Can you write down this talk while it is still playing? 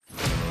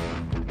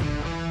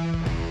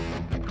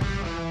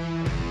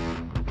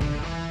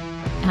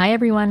Hi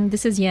everyone,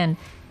 this is YInh,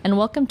 and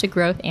welcome to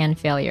Growth and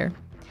Failure.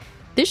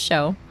 This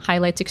show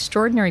highlights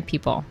extraordinary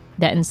people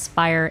that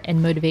inspire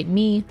and motivate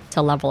me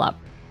to level up.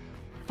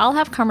 I'll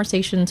have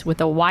conversations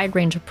with a wide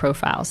range of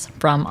profiles,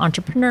 from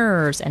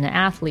entrepreneurs and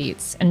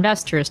athletes,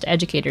 investors to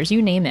educators,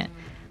 you name it.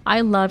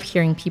 I love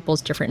hearing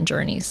people's different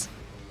journeys.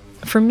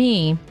 For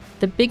me,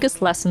 the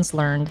biggest lessons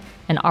learned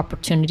and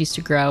opportunities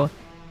to grow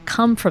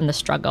come from the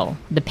struggle,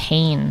 the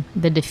pain,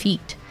 the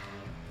defeat.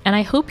 And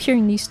I hope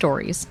hearing these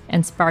stories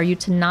inspire you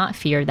to not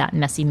fear that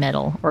messy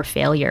middle or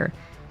failure,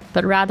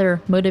 but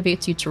rather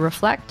motivates you to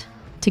reflect,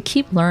 to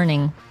keep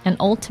learning, and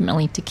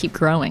ultimately to keep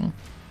growing.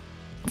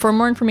 For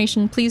more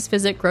information, please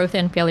visit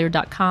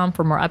growthandfailure.com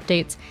for more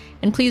updates,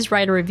 and please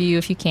write a review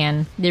if you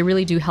can. They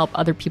really do help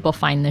other people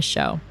find this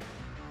show.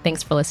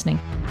 Thanks for listening.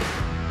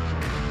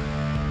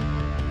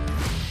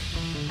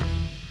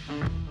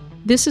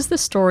 This is the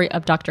story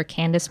of Dr.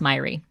 Candice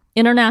Myre,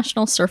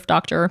 international surf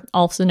doctor,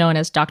 also known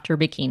as Dr.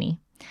 Bikini.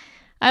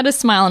 I had a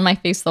smile on my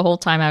face the whole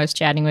time I was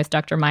chatting with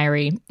Dr.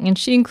 Myre, and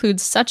she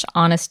includes such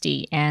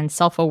honesty and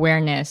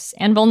self-awareness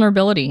and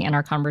vulnerability in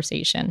our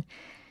conversation.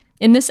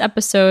 In this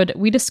episode,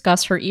 we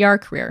discuss her ER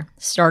career,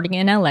 starting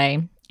in LA,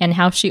 and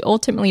how she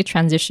ultimately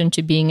transitioned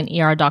to being an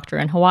ER doctor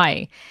in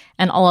Hawaii,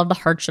 and all of the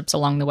hardships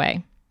along the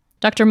way.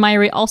 Dr.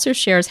 Myre also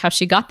shares how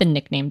she got the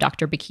nickname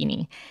Dr.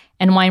 Bikini,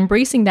 and why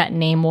embracing that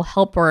name will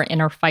help her in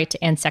her fight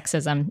to end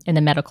sexism in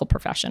the medical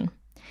profession.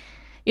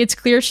 It's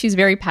clear she's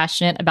very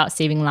passionate about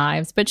saving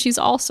lives, but she's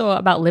also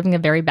about living a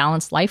very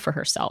balanced life for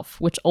herself,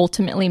 which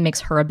ultimately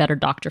makes her a better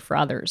doctor for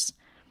others.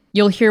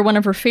 You'll hear one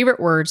of her favorite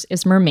words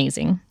is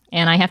mer-mazing,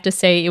 and I have to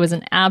say it was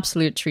an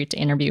absolute treat to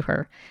interview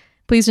her.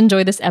 Please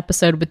enjoy this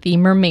episode with the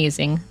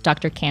mer-mazing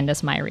Dr.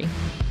 Candice Myre.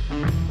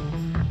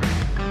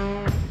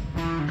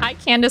 Hi,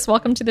 Candice.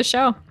 Welcome to the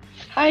show.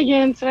 Hi,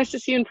 again. So nice to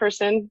see you in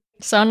person.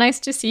 So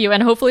nice to see you,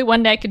 and hopefully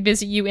one day I could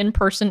visit you in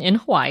person in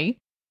Hawaii.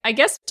 I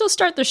guess to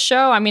start the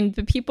show,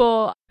 the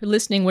people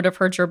listening would have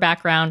heard your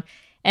background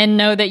and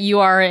know that you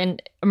are an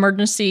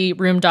emergency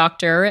room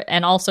doctor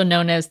and also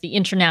known as the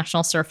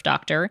international surf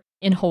doctor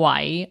in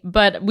Hawaii.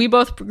 But we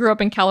both grew up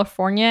in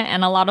California,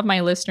 and a lot of my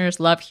listeners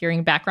love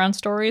hearing background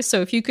stories. So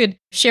if you could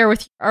share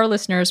with our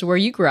listeners where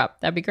you grew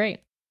up, that'd be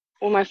great.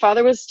 Well, my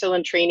father was still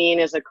in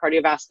training as a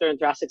cardiovascular and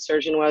thoracic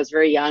surgeon when I was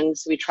very young.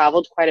 So we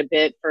traveled quite a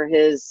bit for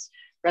his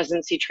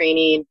residency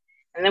training.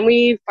 And then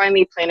we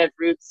finally planted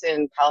roots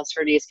in Palos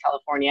Verdes,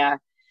 California.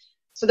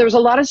 So there was a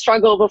lot of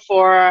struggle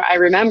before I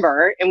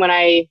remember. And when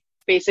I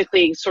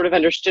basically sort of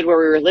understood where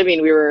we were living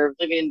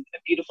in a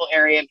beautiful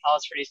area in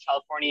Palos Verdes,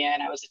 California,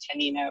 and I was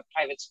attending a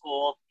private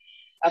school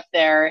up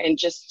there and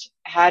just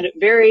had a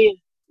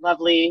very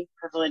lovely,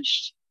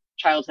 privileged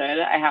childhood,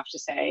 I have to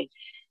say.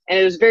 And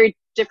it was very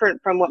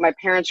different from what my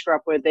parents grew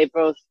up with. They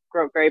both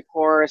grew up very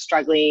poor,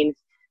 struggling.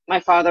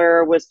 My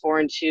father was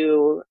born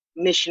to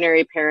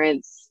missionary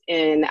parents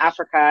in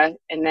Africa,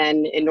 and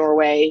then in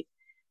Norway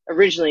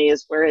originally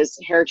is where his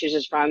heritage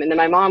is from. And then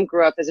my mom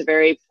grew up as a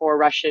very poor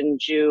Russian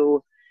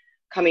Jew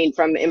coming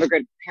from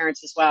immigrant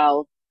parents as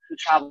well, who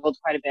traveled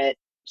quite a bit.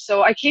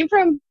 So I came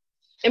from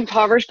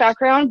impoverished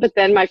background, but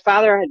then my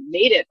father had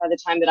made it by the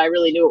time that I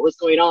really knew what was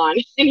going on.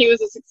 And he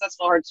was a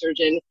successful heart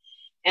surgeon.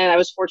 And I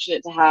was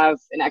fortunate to have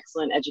an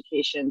excellent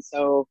education.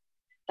 So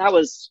that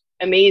was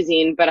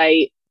amazing. But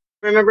I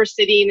remember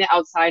sitting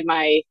outside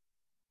my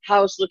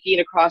house looking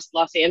across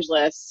Los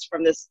Angeles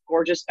from this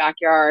gorgeous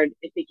backyard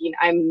and thinking,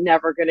 I'm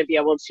never going to be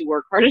able to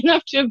work hard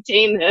enough to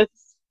obtain this.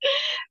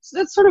 So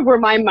that's sort of where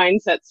my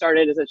mindset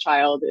started as a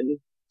child, and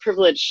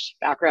privileged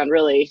background,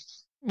 really.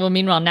 Well,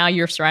 meanwhile, now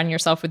you're surrounding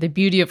yourself with the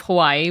beauty of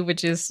Hawaii,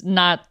 which is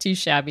not too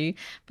shabby.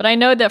 But I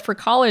know that for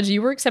college,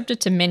 you were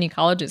accepted to many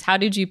colleges. How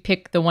did you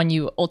pick the one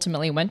you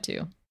ultimately went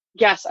to?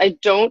 Yes, I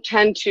don't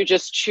tend to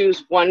just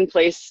choose one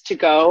place to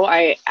go.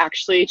 I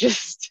actually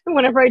just,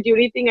 whenever I do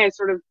anything, I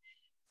sort of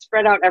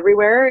spread out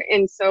everywhere.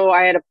 And so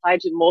I had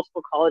applied to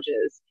multiple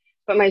colleges.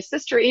 But my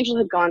sister Angel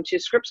had gone to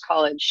Scripps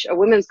College, a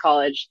women's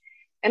college.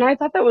 And I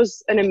thought that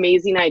was an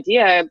amazing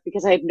idea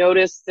because I had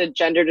noticed the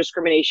gender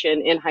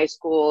discrimination in high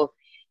school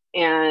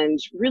and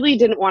really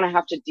didn't want to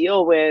have to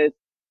deal with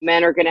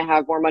men are going to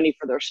have more money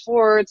for their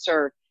sports,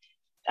 or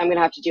I'm going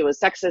to have to deal with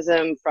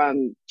sexism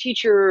from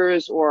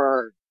teachers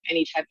or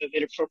any type of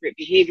inappropriate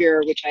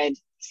behavior, which I had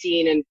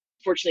seen and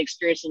fortunately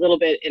experienced a little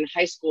bit in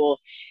high school.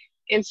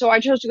 And so I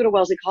chose to go to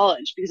Wellesley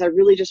College because I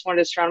really just wanted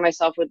to surround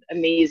myself with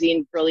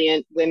amazing,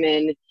 brilliant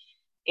women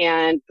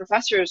and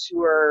professors who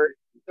were,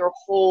 their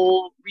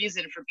whole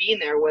reason for being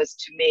there was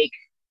to make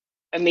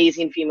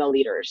amazing female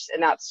leaders.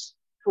 And that's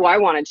who I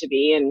wanted to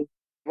be and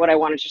what I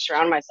wanted to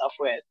surround myself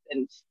with,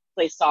 and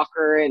play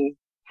soccer and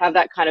have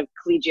that kind of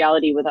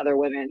collegiality with other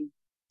women.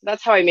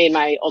 That's how I made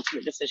my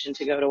ultimate decision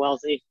to go to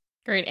Wellesley.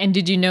 Great. And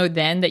did you know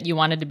then that you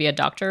wanted to be a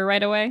doctor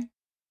right away?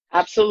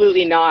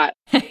 Absolutely not.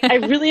 I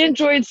really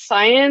enjoyed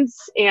science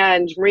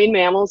and marine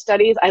mammal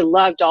studies. I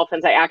love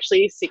dolphins. I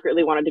actually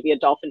secretly wanted to be a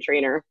dolphin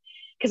trainer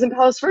because in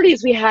Palos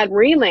Verdes, we had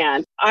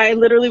Marineland. I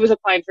literally was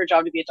applying for a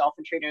job to be a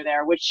dolphin trainer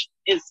there, which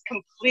is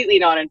completely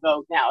not in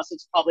vogue now. So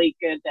it's probably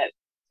good that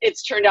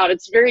it's turned out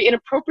it's very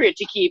inappropriate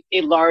to keep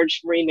a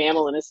large marine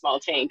mammal in a small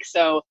tank.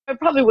 So I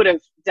probably would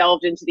have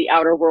delved into the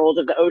outer world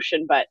of the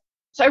ocean. But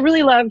so I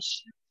really loved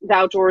the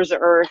outdoors, the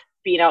earth,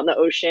 being out in the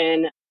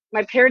ocean.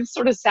 My parents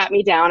sort of sat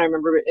me down, I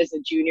remember as a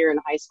junior in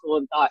high school,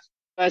 and thought,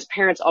 as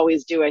parents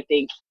always do, I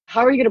think,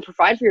 how are you going to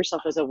provide for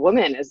yourself as a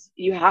woman? As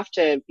you have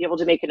to be able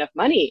to make enough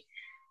money.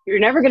 You're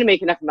never going to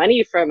make enough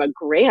money from a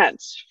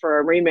grant for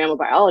a marine mammal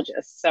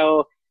biologist.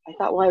 So I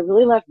thought, well, I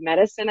really love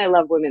medicine. I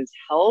love women's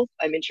health.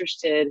 I'm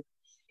interested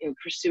in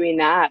pursuing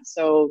that.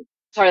 So,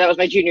 sorry, that was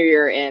my junior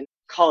year in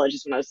college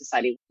is when I was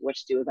deciding what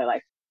to do with my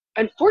life.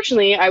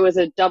 Unfortunately, I was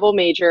a double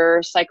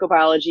major,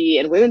 psychobiology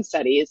and women's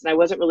studies, and I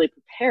wasn't really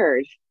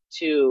prepared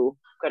to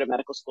go to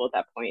medical school at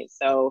that point.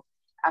 So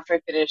after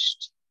I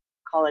finished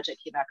college, I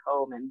came back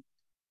home and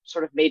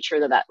sort of made sure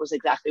that that was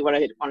exactly what I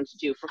had wanted to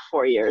do for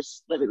 4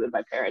 years, living with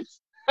my parents.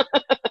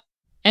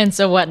 And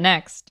so what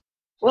next?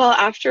 Well,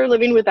 after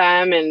living with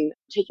them and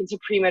taking some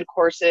pre-med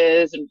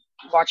courses and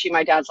watching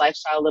my dad's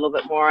lifestyle a little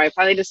bit more, I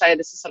finally decided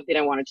this is something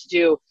I wanted to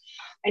do.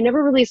 I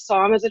never really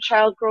saw him as a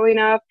child growing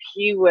up.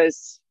 He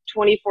was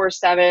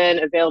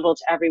 24/7, available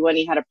to everyone.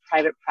 He had a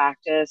private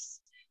practice.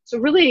 So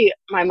really,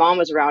 my mom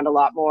was around a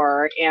lot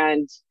more.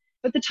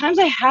 But the times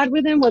I had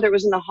with him, whether it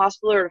was in the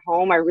hospital or at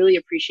home, I really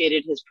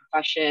appreciated his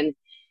profession,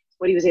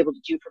 what he was able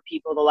to do for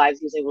people, the lives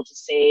he was able to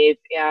save.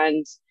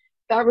 And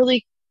that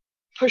really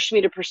pushed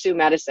me to pursue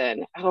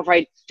medicine. However,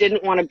 I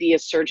didn't want to be a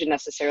surgeon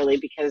necessarily,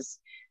 because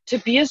to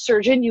be a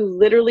surgeon, you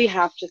literally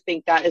have to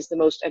think that is the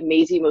most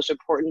amazing, most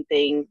important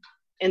thing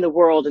in the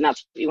world, and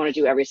that's what you want to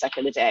do every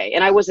second of the day.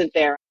 And I wasn't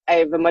there. I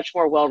have a much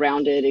more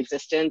well-rounded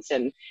existence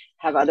and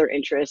have other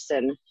interests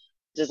and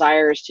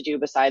desires to do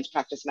besides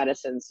practice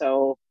medicine.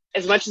 So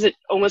as much as it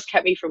almost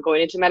kept me from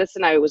going into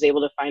medicine, I was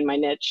able to find my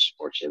niche,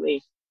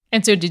 fortunately.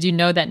 And so did you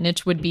know that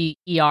niche would be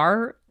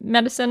ER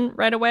medicine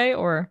right away,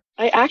 or?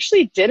 I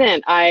actually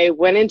didn't. I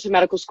went into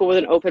medical school with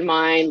an open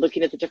mind,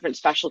 looking at the different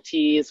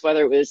specialties,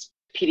 whether it was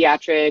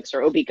pediatrics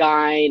or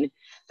OB-GYN.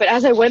 But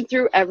as I went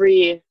through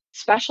every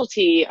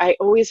specialty, I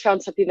always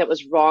found something that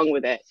was wrong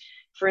with it.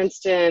 For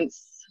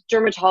instance,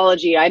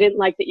 dermatology, I didn't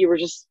like that you were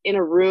just in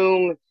a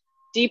room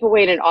deep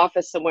away in an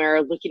office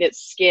somewhere looking at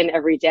skin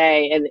every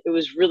day. And it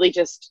was really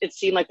just, it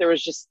seemed like there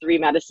was just 3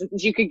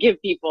 medicines you could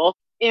give people.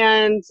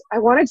 And I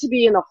wanted to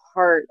be in the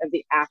heart of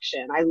the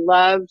action. I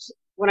loved,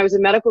 when I was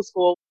in medical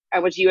school, I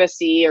went to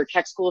USC or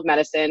Keck School of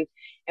Medicine,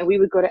 and we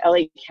would go to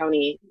LA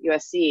County,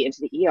 USC, into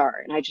the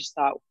ER. And I just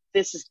thought,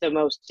 this is the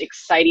most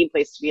exciting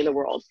place to be in the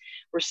world.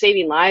 We're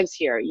saving lives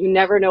here. You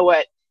never know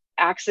what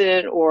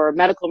accident or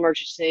medical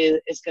emergency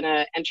is going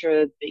to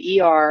enter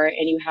the ER,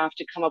 and you have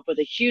to come up with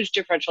a huge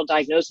differential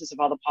diagnosis of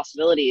all the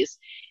possibilities.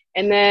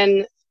 And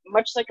then,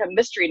 much like a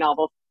mystery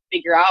novel,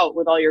 figure out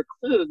with all your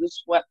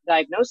clues what the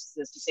diagnosis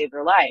is to save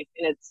their life.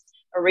 And it's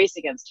a race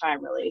against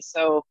time, really.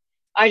 So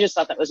I just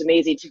thought that was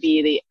amazing to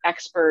be the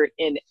expert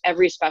in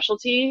every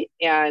specialty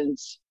and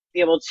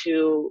be able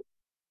to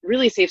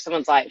really save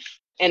someone's life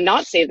and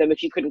not save them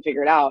if you couldn't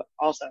figure it out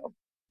also.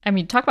 I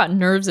mean, talk about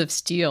nerves of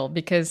steel,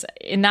 because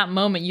in that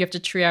moment you have to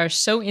triage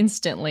so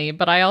instantly,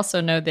 but I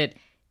also know that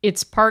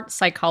it's part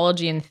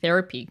psychology and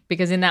therapy,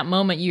 because in that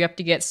moment you have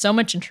to get so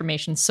much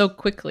information so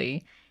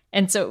quickly.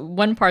 And so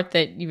one part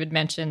that you had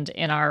mentioned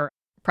in our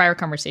prior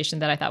conversation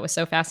that I thought was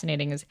so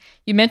fascinating is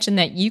you mentioned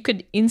that you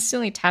could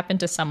instantly tap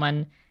into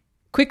someone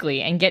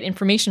quickly and get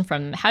information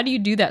from them. How do you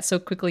do that so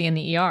quickly in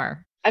the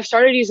ER? I've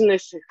started using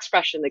this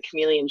expression, the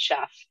chameleon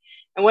chef.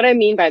 And what I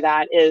mean by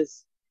that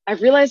is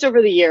I've realized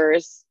over the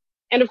years,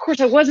 and of course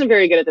I wasn't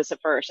very good at this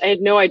at first. I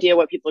had no idea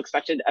what people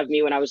expected of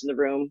me when I was in the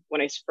room,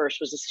 when I first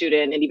was a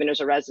student and even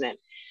as a resident.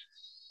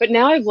 But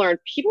now I've learned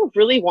people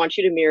really want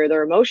you to mirror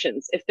their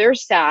emotions. If they're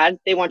sad,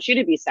 they want you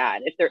to be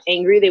sad. If they're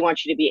angry, they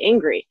want you to be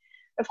angry.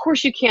 Of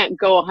course, you can't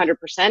go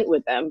 100%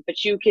 with them,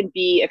 but you can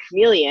be a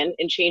chameleon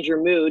and change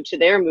your mood to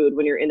their mood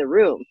when you're in the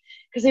room,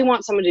 because they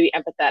want someone to be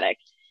empathetic.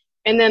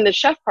 And then the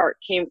chef part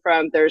came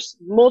from there's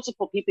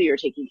multiple people you're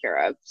taking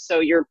care of. So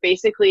you're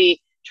basically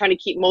trying to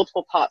keep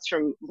multiple pots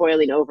from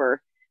boiling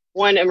over.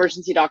 One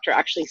emergency doctor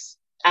actually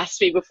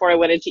asked me before I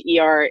went into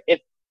ER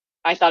if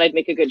I thought I'd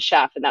make a good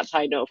chef, and that's how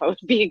I know if I would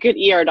be a good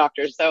ER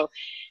doctor. So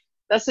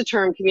that's the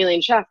term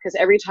chameleon chef, because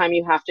every time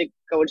you have to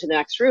go into the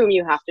next room,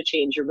 you have to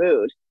change your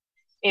mood.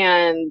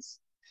 And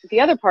the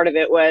other part of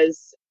it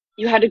was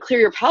you had to clear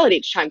your palate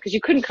each time, because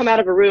you couldn't come out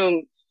of a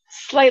room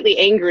slightly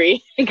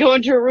angry and go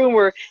into a room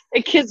where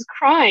a kid's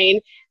crying.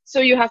 So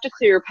you have to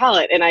clear your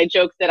palate. And I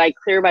joke that I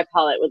clear my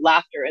palate with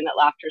laughter, and that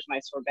laughter is my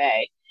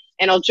sorbet.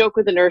 And I'll joke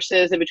with the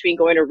nurses in between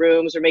going to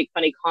rooms, or make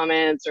funny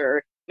comments,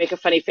 or make a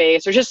funny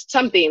face, or just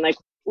something. Like,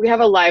 we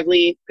have a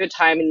lively, good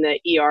time in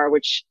the ER,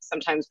 which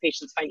sometimes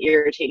patients find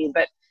irritating.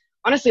 But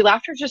honestly,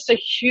 laughter is just a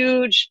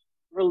huge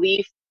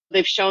relief.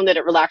 They've shown that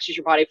it relaxes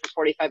your body for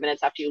 45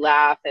 minutes after you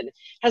laugh, and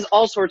has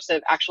all sorts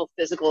of actual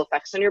physical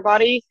effects on your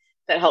body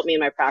that help me in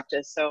my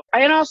practice. So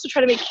I also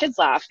try to make kids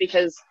laugh,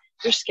 because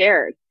they're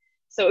scared.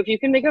 So if you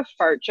can make a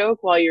fart joke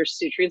while you're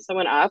suturing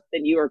someone up,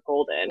 then you are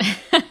golden.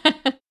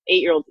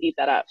 8-year-olds eat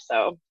that up.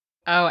 So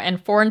Oh,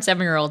 and 4 and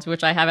 7-year-olds,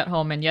 which I have at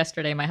home. And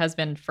yesterday, my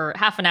husband, for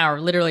half an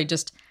hour, literally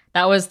just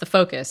that was the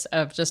focus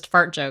of just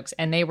fart jokes,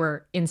 and they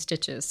were in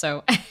stitches.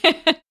 So,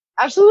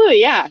 Absolutely,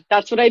 yeah.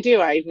 That's what I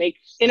do. I make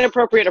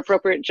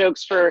appropriate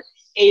jokes for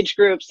age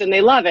groups, and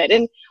they love it.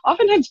 And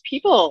oftentimes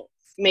people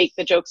make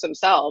the jokes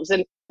themselves,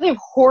 and they have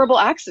horrible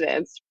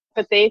accidents,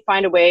 but they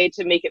find a way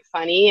to make it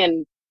funny,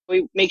 and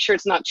we make sure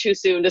it's not too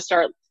soon to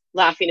start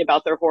laughing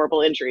about their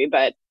horrible injury.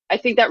 But I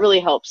think that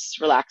really helps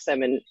relax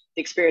them, and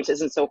the experience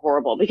isn't so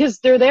horrible because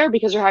they're there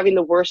because they're having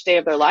the worst day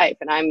of their life,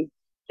 and I'm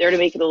there to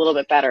make it a little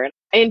bit better. And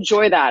I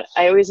enjoy that.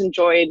 I always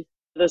enjoyed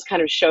those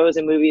kind of shows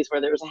and movies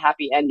where there was a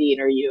happy ending,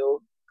 or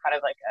you kind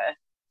of like a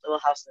Little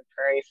House on the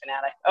Prairie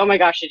fanatic. Oh my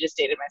gosh, I just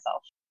dated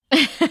myself.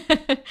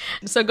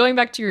 So going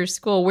back to your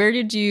school, where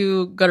did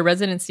you go to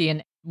residency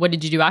and what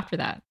did you do after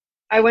that?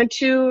 I went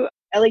to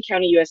LA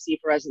County USC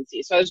for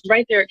residency. So I was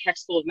right there at Keck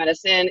School of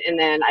Medicine. And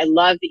then I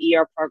loved the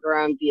ER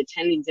program. The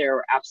attendings there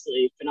were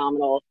absolutely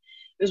phenomenal.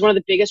 It was one of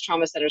the biggest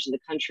trauma centers in the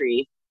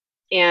country.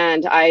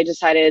 And I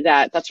decided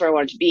that that's where I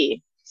wanted to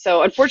be.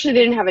 So unfortunately,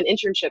 they didn't have an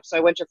internship. So I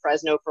went to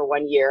Fresno for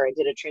 1 year. I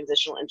did a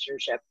transitional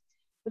internship.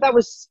 But that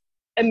was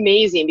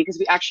amazing because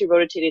we actually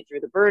rotated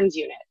through the burns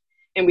unit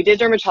and we did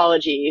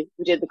dermatology,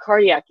 we did the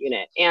cardiac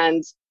unit.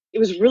 And it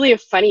was really a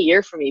funny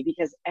year for me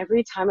because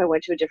every time I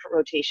went to a different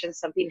rotation,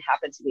 something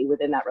happened to me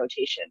within that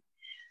rotation.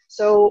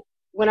 So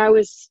when I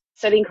was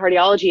studying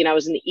cardiology and I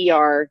was in the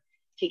ER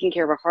taking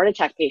care of a heart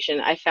attack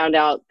patient, I found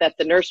out that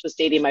the nurse was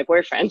dating my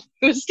boyfriend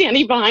who was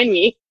standing behind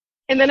me.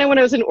 And then when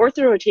I was in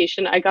ortho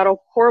rotation, I got a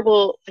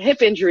horrible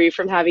hip injury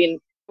from having,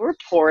 we're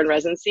poor in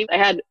residency. I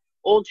had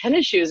old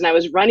tennis shoes and I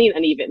was running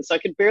uneven. So I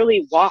could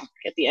barely walk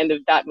at the end of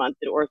that month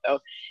in ortho.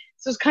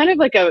 So it's kind of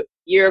like a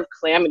year of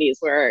calamities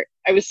where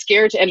I was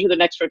scared to enter the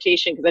next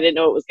rotation because I didn't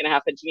know what was going to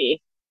happen to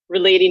me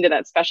relating to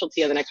that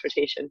specialty on the next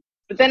rotation.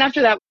 But then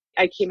after that,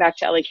 I came back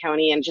to LA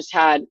County and just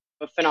had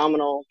a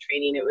phenomenal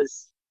training. It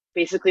was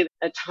basically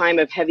a time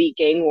of heavy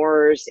gang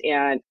wars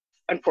and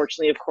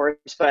unfortunately, of course,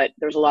 but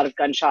there was a lot of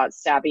gunshots,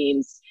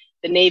 stabbings.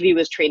 The Navy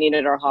was training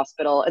at our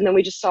hospital. And then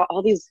we just saw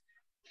all these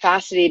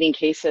fascinating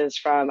cases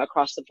from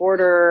across the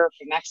border,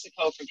 from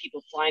Mexico, from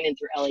people flying in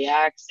through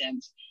LAX.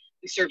 And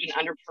we served an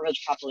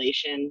underprivileged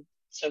population,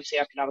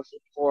 socioeconomically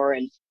poor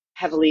and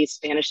heavily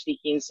Spanish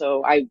speaking.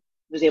 So I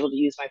was able to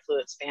use my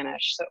fluent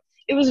Spanish. So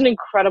it was an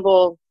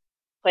incredible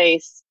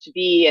place to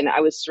be. And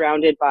I was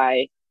surrounded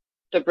by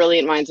the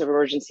brilliant minds of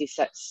emergency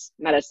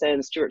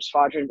medicine, Stuart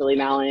Squadron, Billy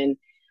Mallon,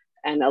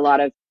 and a lot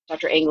of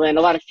Dr. England,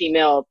 a lot of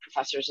female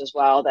professors as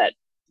well that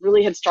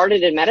really had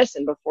started in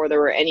medicine before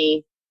there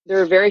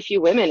were very few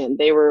women, and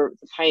they were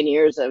the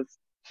pioneers of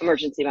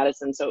emergency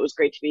medicine. So it was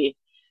great to be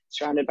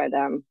surrounded by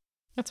them.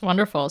 That's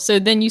wonderful. So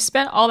then you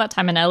spent all that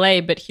time in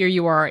LA, but here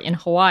you are in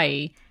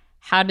Hawaii.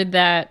 How did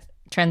that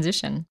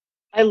transition?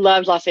 I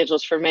loved Los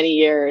Angeles for many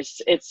years.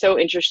 It's so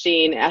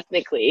interesting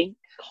ethnically,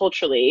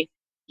 culturally.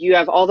 You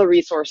have all the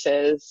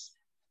resources,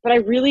 but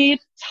I'm really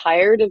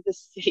tired of the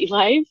city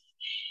life.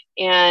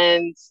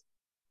 And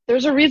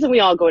there's a reason we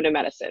all go into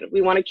medicine.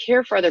 We want to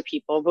care for other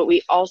people, but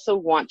we also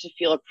want to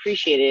feel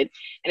appreciated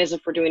and as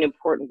if we're doing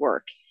important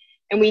work.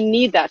 And we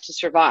need that to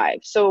survive.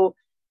 So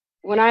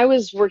when I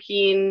was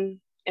working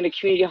in a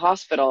community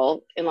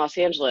hospital in Los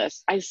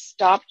Angeles, I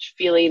stopped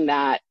feeling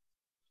that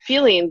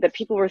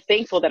people were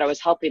thankful that I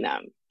was helping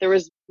them. There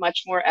was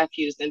much more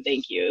FUs than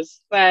thank yous,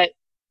 but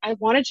I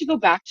wanted to go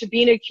back to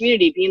being a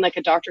community, being like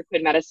a Dr.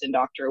 Quinn medicine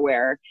doctor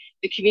where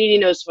the community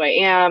knows who I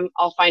am.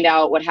 I'll find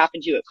out what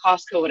happened to you at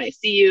Costco when I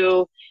see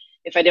you.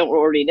 If I don't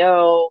already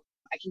know,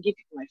 I can give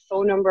people my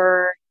phone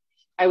number.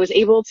 I was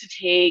able to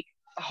take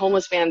a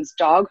homeless man's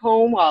dog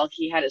home while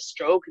he had a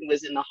stroke and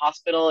was in the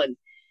hospital, and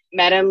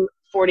met him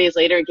 4 days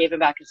later and gave him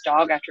back his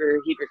dog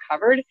after he'd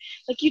recovered.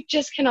 Like, you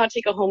just cannot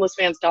take a homeless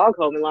man's dog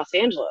home in Los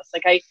Angeles.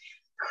 Like, I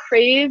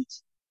craved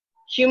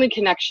human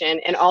connection,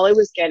 and all I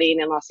was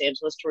getting in Los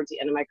Angeles towards the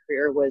end of my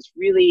career was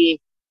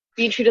really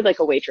being treated like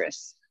a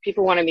waitress.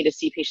 People wanted me to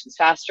see patients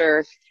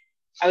faster.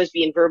 I was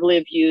being verbally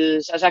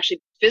abused. I was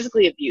actually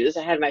physically abused.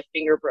 I had my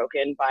finger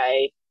broken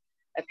by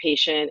a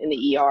patient in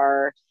the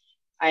ER.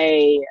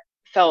 I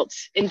felt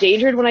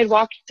endangered when I'd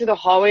walk through the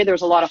hallway. There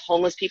was a lot of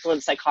homeless people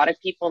and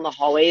psychotic people in the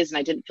hallways, and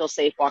I didn't feel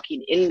safe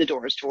walking in the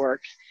doors to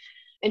work.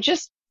 And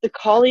just the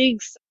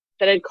colleagues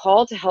that I'd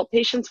called to help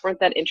patients weren't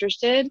that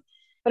interested.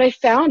 But I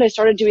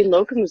started doing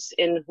locums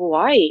in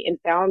Hawaii and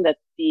found that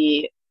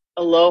the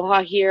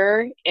aloha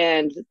here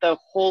and the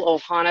whole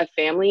Ohana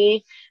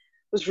family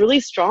was really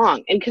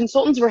strong. And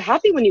consultants were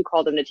happy when you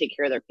called them to take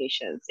care of their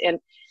patients. And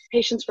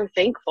patients were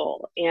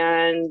thankful.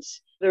 And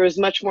there was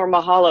much more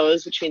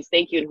mahalos, which means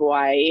thank you in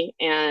Hawaii.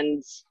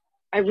 And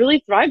I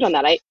really thrived on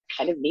that. I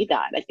kind of need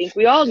that. I think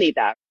we all need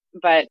that.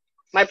 But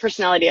my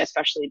personality, I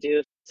especially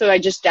do. So I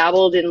just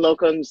dabbled in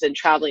locums and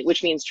traveling,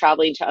 which means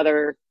traveling to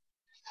other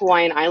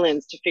Hawaiian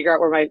islands to figure out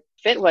where my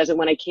fit was. And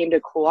when I came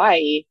to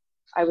Kauai,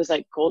 I was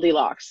like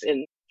Goldilocks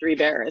in Three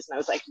Bears. And I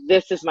was like,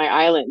 this is my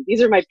island.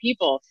 These are my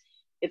people.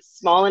 It's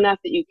small enough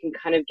that you can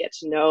kind of get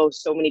to know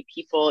so many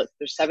people.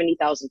 There's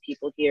 70,000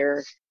 people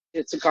here.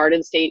 It's a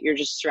garden state. You're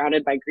just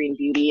surrounded by green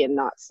beauty and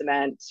not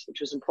cement,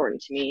 which was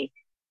important to me.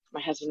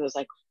 My husband was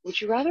like, would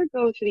you rather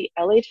go through the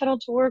LA tunnel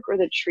to work or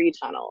the tree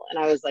tunnel? And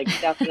I was like,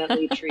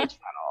 definitely tree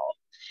tunnel.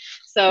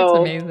 That's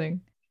So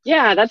amazing.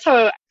 yeah, that's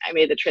how I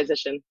made the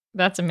transition.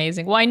 That's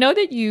amazing. Well, I know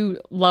that you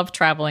love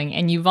traveling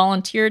and you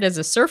volunteered as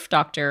a surf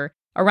doctor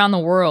around the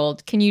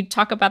world. Can you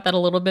talk about that a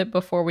little bit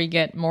before we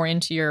get more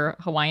into your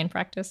Hawaiian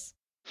practice?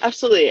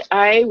 Absolutely.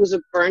 I was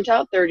a burnt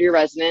out third year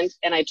resident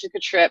and I took a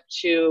trip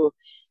to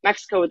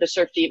Mexico with the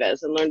Surf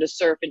Divas and learned to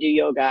surf and do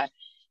yoga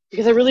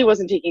because I really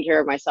wasn't taking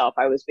care of myself.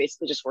 I was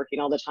basically just working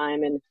all the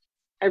time and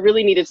I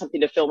really needed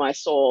something to fill my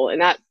soul, and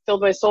that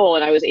filled my soul.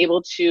 And I was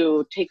able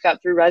to take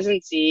that through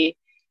residency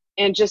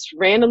and just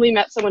randomly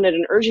met someone at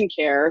an urgent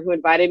care who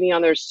invited me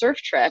on their surf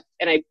trip.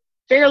 And I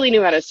barely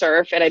knew how to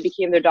surf and I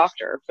became their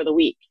doctor for the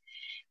week.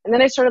 And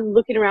then I started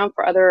looking around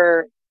for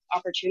other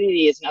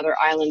opportunities in other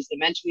islands, the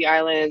Mentawai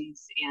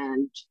Islands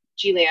and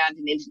G-Land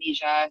in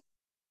Indonesia,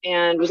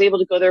 and was able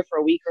to go there for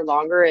a week or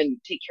longer and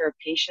take care of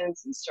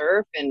patients and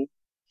surf and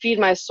feed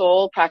my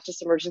soul,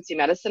 practice emergency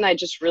medicine.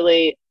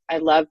 I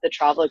loved the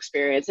travel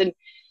experience. And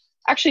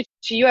actually,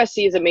 to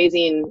USC's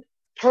amazing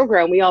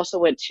program, we also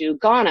went to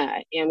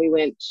Ghana and we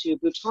went to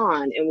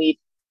Bhutan and we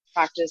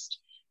practiced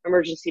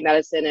emergency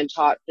medicine and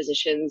taught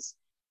physicians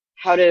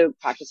how to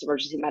practice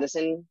emergency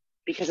medicine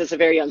because it's a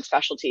very young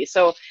specialty.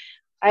 So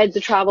I had the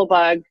travel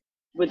bug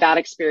with that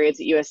experience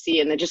at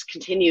USC, and then just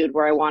continued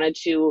where I wanted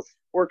to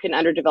work in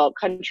underdeveloped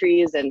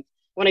countries. And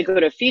when I go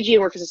to Fiji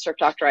and work as a surf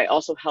doctor, I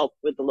also help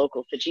with the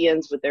local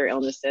Fijians with their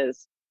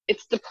illnesses.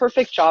 It's the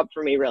perfect job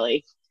for me,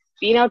 really.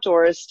 Being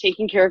outdoors,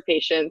 taking care of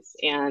patients,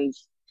 and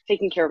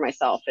taking care of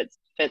myself. It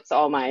fits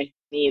all my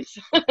needs.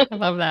 I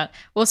love that.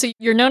 Well, so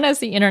you're known as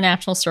the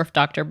International Surf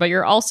Doctor, but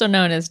you're also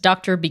known as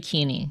Dr.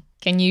 Bikini.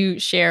 Can you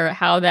share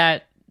how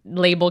that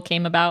label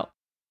came about?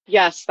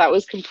 Yes, that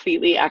was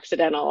completely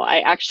accidental. I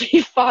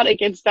actually fought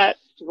against that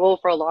role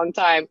for a long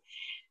time.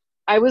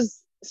 I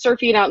was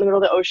surfing out in the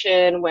middle of the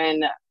ocean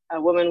when a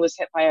woman was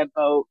hit by a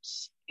boat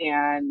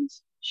and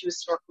she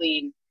was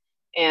snorkeling,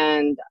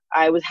 and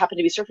I was happened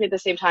to be surfing at the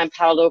same time,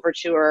 paddled over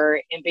to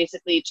her and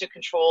basically took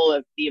control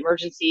of the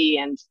emergency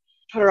and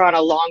put her on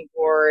a long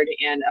board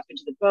and up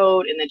into the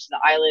boat and then to the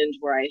island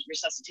where I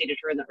resuscitated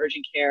her in the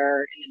urgent care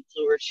and then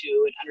flew her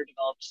to an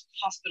underdeveloped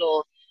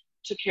hospital,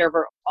 took care of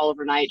her all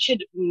overnight. She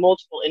had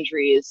multiple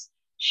injuries.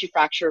 She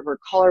fractured her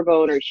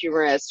collarbone, her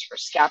humerus, her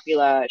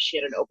scapula. She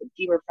had an open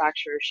femur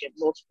fracture. She had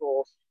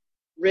multiple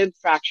rib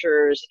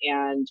fractures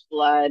and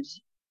blood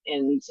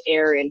and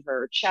air in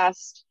her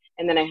chest.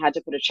 And then I had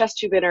to put a chest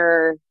tube in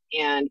her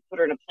and put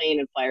her in a plane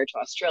and fly her to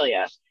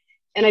Australia.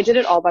 And I did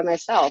it all by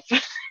myself.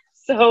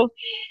 So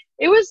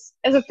it was,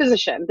 as a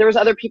physician, there was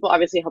other people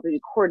obviously helping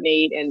me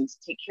coordinate and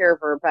take care of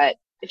her, but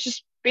it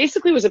just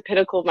basically was a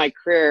pinnacle of my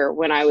career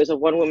when I was a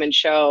one-woman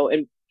show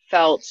and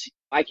felt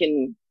I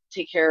can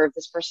take care of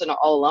this person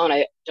all alone.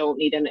 I don't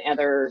need any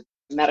other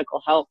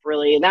medical help,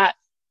 really. And that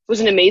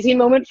was an amazing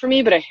moment for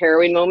me, but a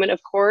harrowing moment,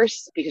 of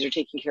course, because you're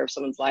taking care of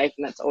someone's life,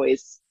 and that's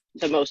always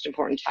the most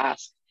important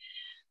task.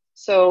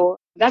 So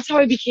that's how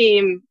I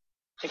became,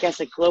 I guess,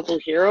 a global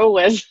hero.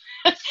 Was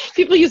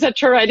people use that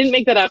term. I didn't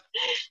make that up.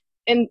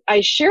 And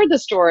I shared the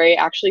story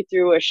actually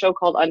through a show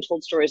called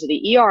Untold Stories of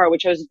the ER,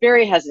 which I was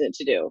very hesitant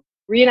to do.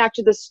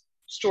 Reenacted this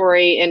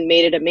story and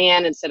made it a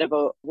man instead of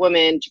a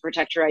woman to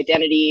protect her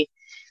identity.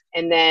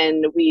 And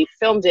then we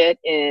filmed it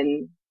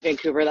in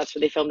Vancouver. That's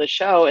where they filmed the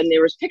show. And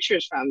there was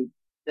pictures from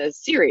the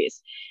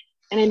series.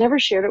 And I never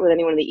shared it with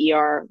anyone in the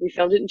ER. We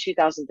filmed it in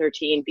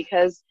 2013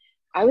 because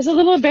I was a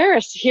little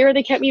embarrassed. Here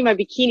they kept me in my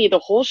bikini the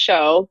whole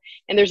show.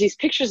 And there's these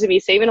pictures of me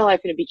saving a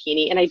life in a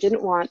bikini. And I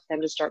didn't want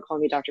them to start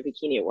calling me Dr.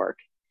 Bikini at work.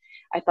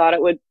 I thought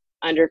it would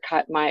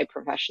undercut my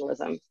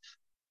professionalism.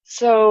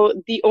 So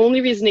the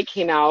only reason it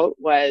came out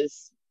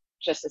was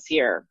just this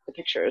year, the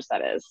pictures,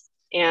 that is.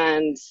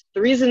 And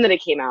the reason that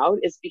it came out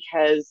is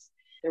because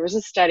there was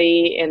a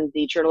study in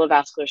the Journal of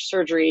Vascular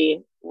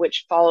Surgery,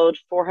 which followed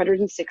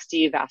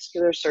 460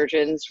 vascular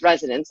surgeons,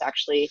 residents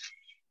actually,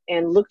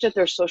 and looked at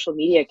their social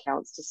media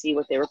accounts to see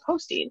what they were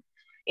posting.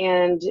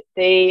 And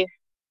they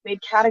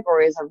made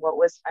categories on what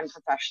was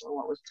unprofessional and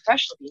what was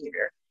professional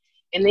behavior.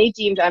 And they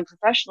deemed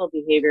unprofessional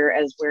behavior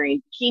as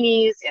wearing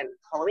bikinis and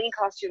Halloween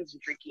costumes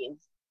and drinking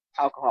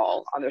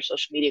alcohol on their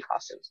social media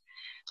costumes.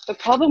 The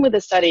problem with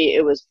the study,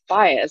 it was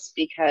biased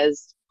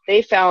because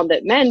they found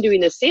that men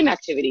doing the same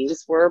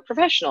activities were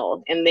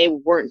professional and they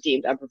weren't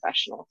deemed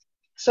unprofessional.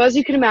 So as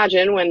you can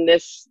imagine, when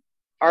this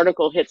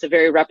article hits a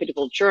very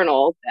reputable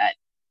journal, that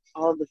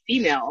all of the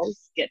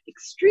females get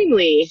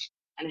extremely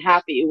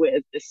unhappy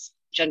with this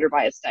gender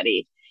bias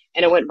study,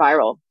 and it went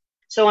viral.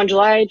 So on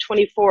July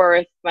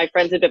 24th, my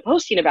friends had been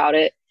posting about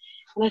it,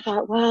 and I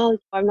thought, well,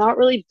 I'm not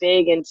really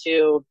big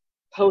into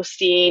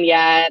posting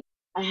yet.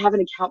 I have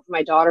an account for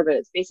my daughter, but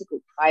it's basically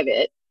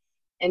private.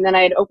 And then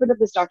I had opened up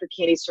this Dr.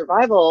 Candice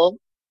Survival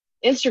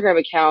Instagram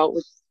account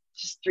with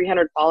just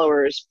 300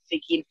 followers,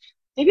 thinking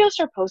maybe I'll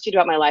start posting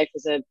about my life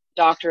as a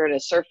doctor and a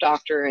surf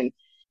doctor, and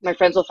my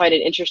friends will find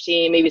it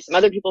interesting. Maybe some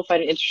other people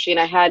find it interesting.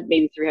 I had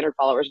maybe 300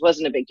 followers,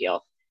 wasn't a big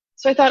deal.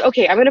 So I thought,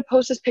 okay, I'm going to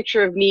post this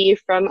picture of me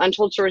from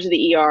Untold Stories of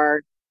the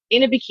ER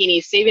in a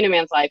bikini, saving a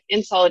man's life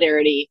in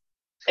solidarity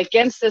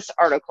against this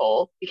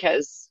article,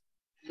 because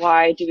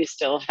why do we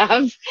still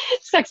have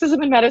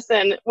sexism in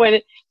medicine when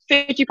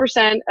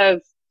 50%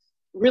 of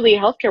really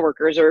healthcare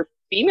workers are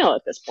female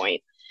at this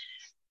point?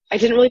 I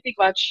didn't really think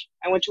much.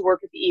 I went to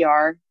work at the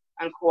ER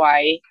on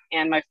Kauai,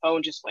 and my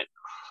phone just went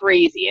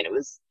crazy, and it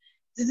was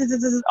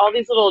all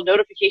these little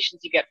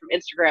notifications you get from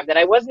Instagram that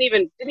I didn't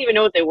even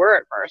know what they were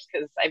at first,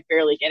 because I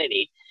barely get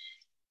any.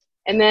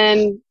 And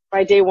then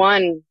by day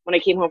one, when I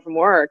came home from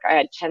work, I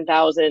had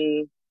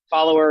 10,000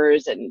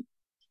 followers and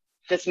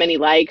this many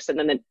likes. And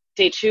then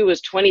day two was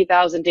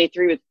 20,000, day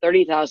three was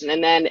 30,000.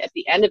 And then at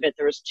the end of it,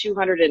 there was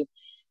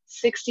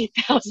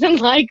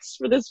 260,000 likes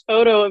for this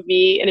photo of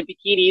me in a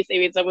bikini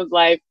saving someone's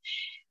life.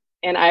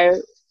 And I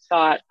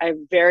thought, I have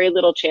very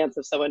little chance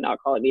of someone not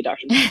calling me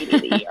Dr. Bikini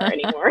in the ER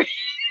anymore.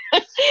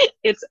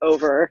 It's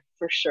over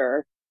for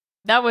sure.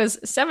 That was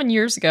 7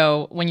 years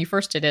ago when you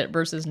first did it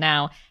versus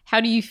now. How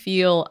do you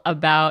feel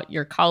about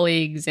your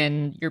colleagues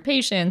and your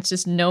patients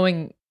just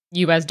knowing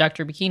you as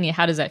Dr. Bikini?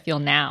 How does that feel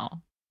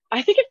now?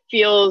 I think it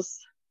feels,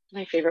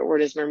 my favorite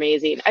word is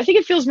mer-mazing. I think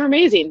it feels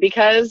mer-mazing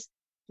because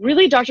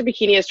really Dr.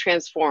 Bikini has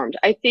transformed.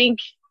 I think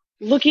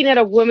looking at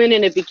a woman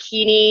in a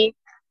bikini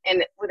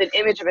and with an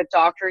image of a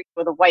doctor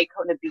with a white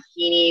coat and a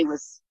bikini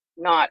was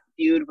not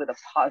viewed with a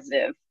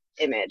positive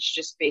image.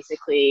 Just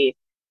basically,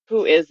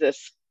 who is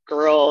this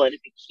girl in a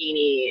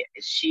bikini?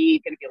 Is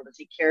she going to be able to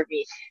take care of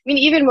me? I mean,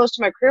 even most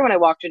of my career, when I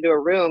walked into a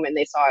room and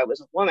they saw I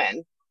was a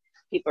woman,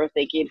 people are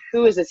thinking,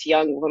 who is this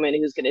young woman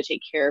who's going to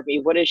take care of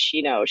me? What does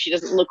she know? She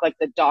doesn't look like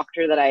the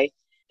doctor that I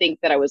think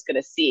that I was going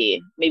to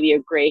see, maybe a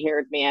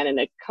gray-haired man in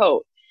a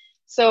coat.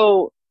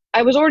 So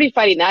I was already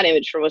fighting that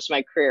image for most of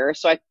my career.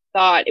 So I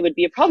thought it would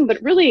be a problem,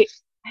 but really,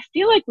 I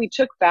feel like we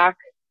took back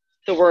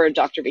the word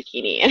Dr.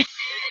 Bikini.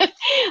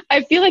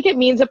 I feel like it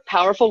means a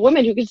powerful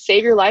woman who can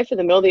save your life in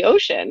the middle of the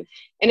ocean.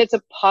 And it's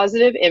a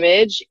positive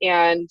image.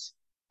 And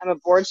I'm a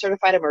board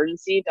certified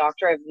emergency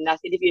doctor. I have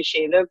nothing to be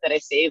ashamed of that I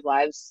save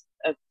lives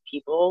of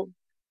people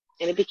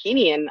in a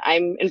bikini. And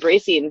I'm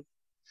embracing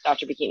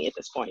Dr. Bikini at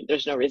this point.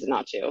 There's no reason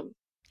not to.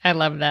 I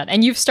love that.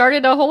 And you've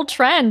started a whole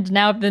trend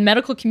now of the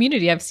medical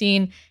community. I've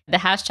seen the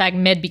hashtag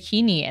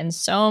 #medbikini, and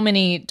so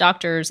many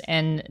doctors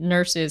and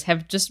nurses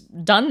have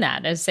just done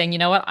that as saying, you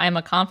know what, I'm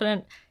a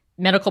confident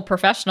medical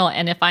professional.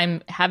 And if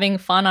I'm having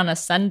fun on a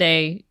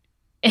Sunday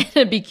in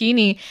a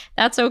bikini,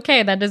 that's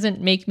okay. That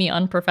doesn't make me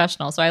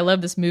unprofessional. So I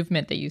love this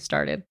movement that you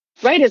started.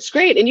 Right. It's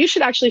great. And you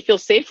should actually feel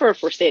safer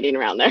if we're standing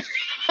around there.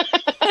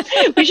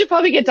 We should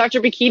probably get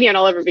Dr. Bikini on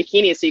all of our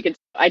bikinis so you can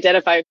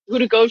identify who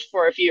to go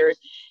for if you're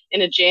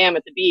in a jam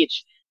at the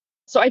beach.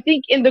 So I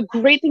think, and the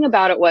great thing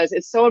about it was,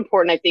 it's so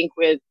important, I think,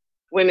 with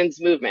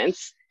women's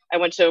movements. I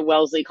went to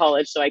Wellesley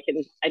College, so I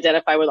can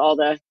identify with all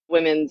the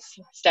women's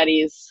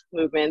studies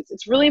movements.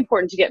 It's really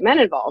important to get men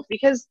involved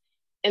because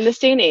in this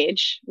day and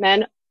age,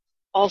 men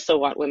also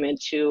want women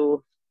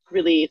to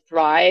really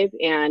thrive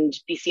and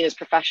be seen as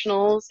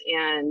professionals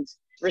and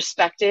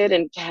respected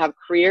and to have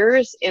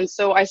careers. And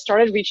so I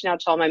started reaching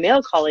out to all my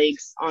male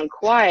colleagues on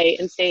Kauai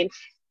and saying,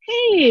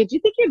 hey, do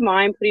you think you'd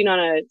mind putting on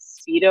a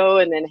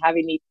Speedo and then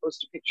having me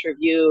post a picture of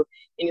you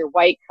in your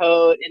white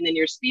coat and then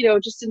your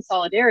Speedo, just in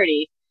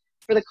solidarity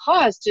for the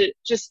cause, to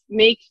just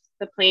make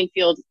the playing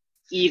field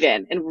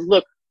even? And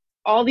look,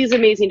 all these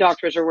amazing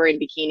doctors are wearing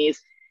bikinis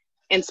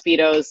and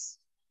Speedos,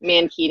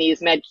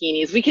 mankinis,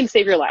 medkinis. We can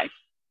save your life.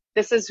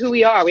 This is who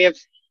we are. We have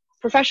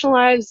professional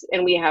lives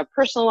and we have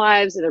personal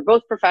lives, and they're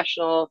both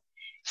professional.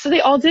 So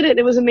they all did it.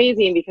 It was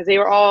amazing because they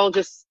were all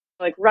just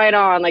like right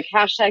on, like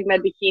hashtag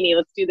 #medbikini,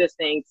 let's do this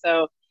thing.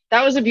 So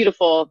that was a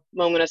beautiful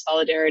moment of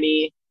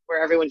solidarity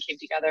where everyone came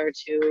together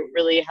to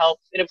really help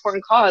an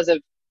important cause of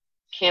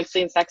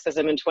canceling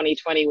sexism in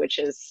 2020, which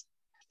is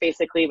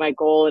basically my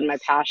goal and my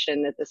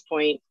passion at this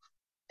point.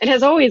 It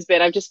has always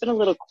been. I've just been a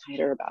little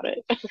quieter about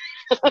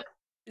it.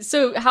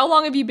 So how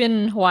long have you been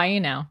in Hawaii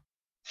now?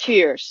 2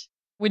 years.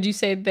 Would you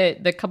say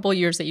that the couple of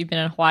years that you've been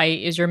in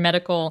Hawaii, is your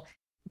medical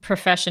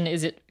profession,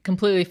 is it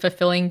completely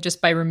fulfilling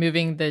just by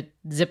removing the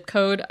zip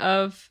code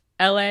of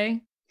LA?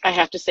 I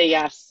have to say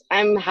yes.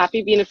 I'm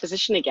happy being a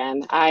physician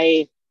again.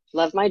 I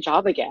love my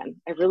job again.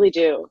 I really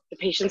do. The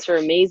patients are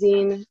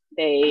amazing.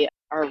 They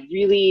are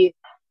really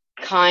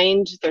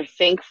kind. They're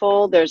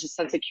thankful. There's a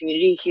sense of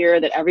community here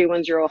that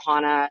everyone's your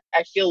ohana.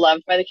 I feel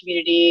loved by the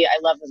community. I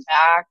love them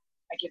back.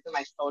 I give them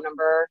my phone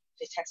number.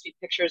 They text me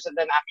pictures of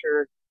them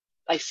after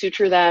I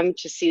suture them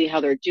to see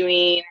how they're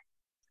doing.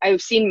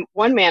 I've seen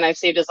one man, I've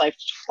saved his life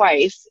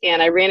twice,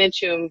 and I ran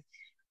into him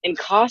in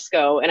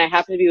Costco, and I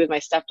happened to be with my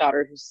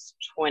stepdaughter who's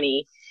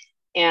 20,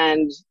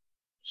 and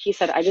he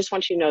said, I just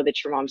want you to know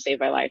that your mom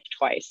saved my life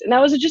twice. And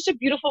that was just a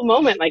beautiful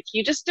moment. Like,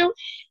 you just don't,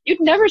 you'd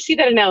never see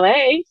that in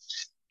LA.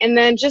 And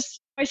then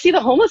just, I see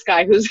the homeless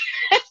guy who's,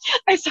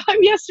 I saw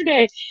him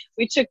yesterday.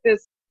 We took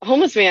this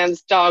homeless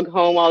man's dog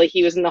home while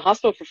he was in the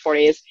hospital for 4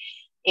 days,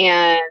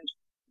 and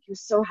he was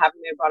so happy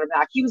they brought him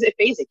back. He was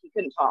aphasic, he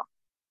couldn't talk.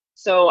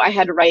 So I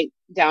had to write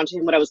down to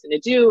him what I was going to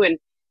do. And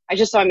I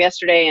just saw him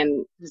yesterday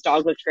and his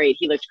dog looked great.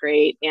 He looked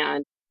great.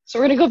 And so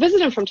we're going to go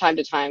visit him from time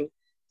to time.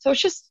 So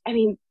it's just, I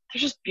mean,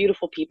 there's just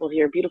beautiful people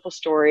here, beautiful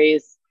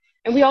stories.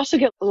 And we also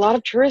get a lot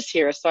of tourists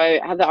here. So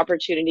I have the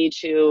opportunity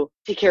to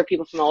take care of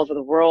people from all over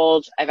the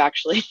world. I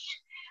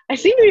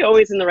seem to be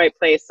always in the right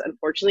place,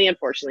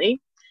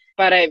 unfortunately.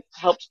 But I've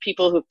helped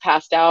people who've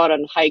passed out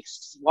on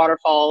hikes,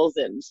 waterfalls,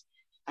 and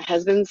my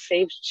husband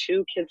saved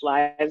 2 kids'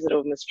 lives that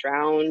almost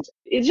drowned.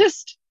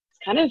 It's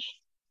kind of,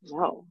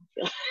 no.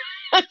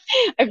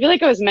 I feel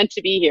like I was meant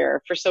to be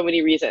here for so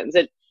many reasons.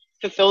 It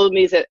fulfilled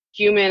me as a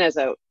human, as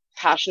a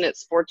passionate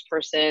sports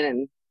person,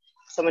 and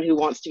someone who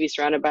wants to be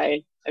surrounded by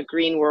a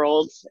green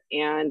world,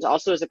 and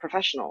also as a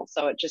professional.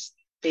 So it just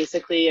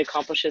basically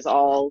accomplishes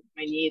all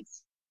my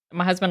needs.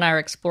 My husband and I are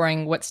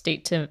exploring what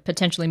state to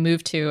potentially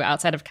move to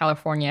outside of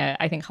California.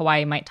 I think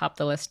Hawaii might top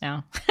the list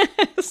now.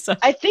 So.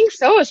 I think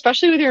so,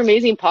 especially with your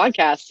amazing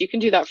podcast. You can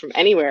do that from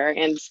anywhere,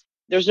 and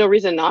there's no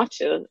reason not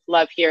to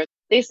love here.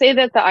 They say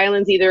that the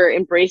islands either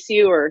embrace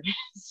you or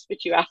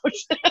spit you out.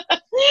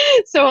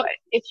 So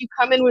if you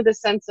come in with a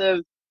sense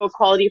of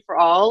equality for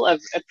all,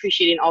 of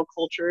appreciating all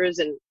cultures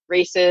and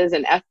races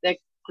and ethnic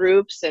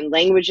groups and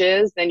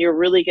languages, then you're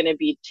really going to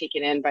be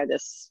taken in by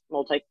this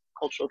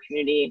multicultural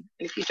community.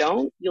 And if you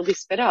don't, you'll be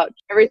spit out.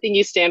 Everything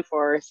you stand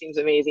for seems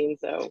amazing.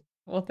 So,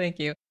 well, thank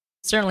you.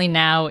 Certainly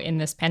now in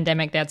this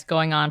pandemic that's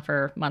going on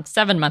for month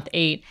 7, month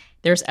 8,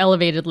 there's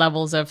elevated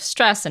levels of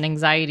stress and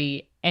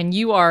anxiety. And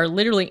you are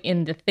literally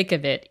in the thick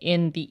of it,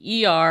 in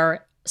the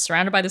ER,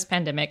 surrounded by this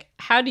pandemic.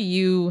 How do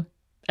you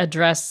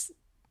address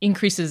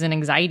increases in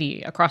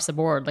anxiety across the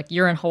board? Like,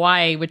 you're in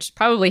Hawaii, which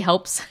probably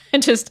helps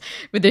just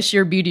with the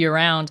sheer beauty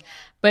around.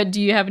 But do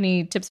you have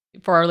any tips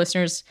for our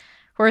listeners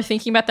who are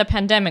thinking about the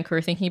pandemic, who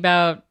are thinking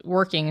about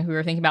working, who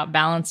are thinking about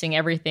balancing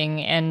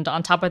everything, and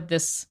on top of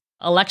this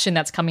election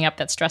that's coming up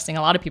that's stressing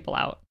a lot of people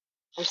out?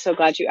 I'm so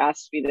glad you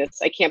asked me this.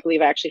 I can't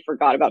believe I actually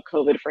forgot about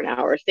COVID for an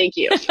hour. Thank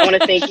you. I want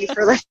to thank you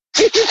for letting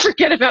me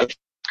forget about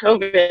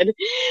COVID.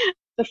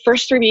 The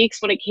first 3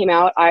 weeks when it came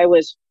out, I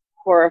was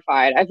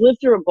horrified. I've lived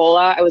through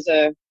Ebola. I was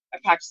a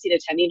practicing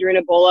attending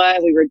during Ebola,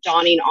 and we were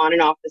donning on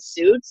and off the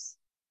suits.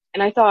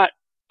 And I thought,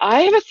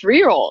 I have a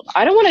 3-year-old.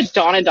 I don't want to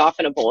don and doff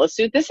an Ebola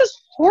suit. This is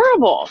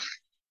horrible.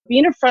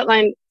 Being a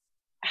frontline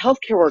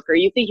healthcare worker,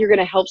 you think you're going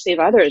to help save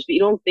others, but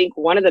you don't think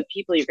one of the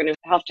people you're going to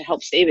have to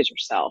help save is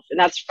yourself. And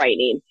that's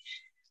frightening.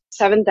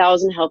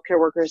 7,000 healthcare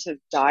workers have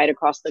died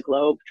across the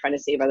globe trying to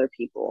save other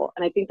people.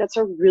 And I think that's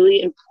a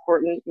really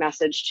important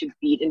message to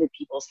beat into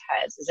people's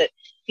heads, is that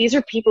these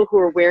are people who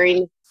are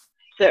wearing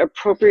the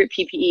appropriate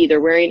PPE.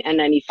 They're wearing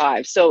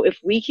N95. So if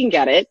we can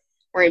get it,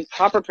 wearing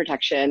proper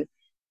protection,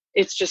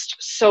 it's just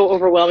so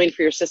overwhelming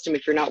for your system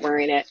if you're not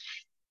wearing it.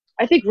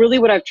 I think really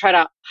what I've tried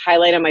to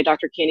highlight on my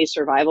Dr. Candice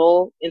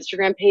Survival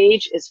Instagram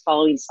page is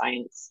following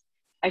science.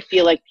 I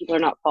feel like people are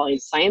not following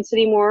science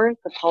anymore.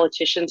 The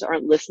politicians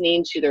aren't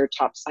listening to their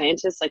top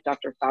scientists like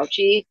Dr.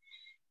 Fauci.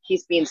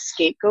 He's being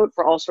scapegoat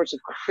for all sorts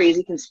of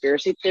crazy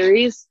conspiracy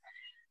theories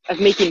of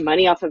making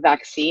money off of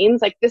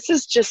vaccines. Like, this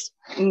is just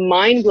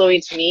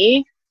mind-blowing to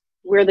me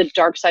where the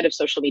dark side of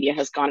social media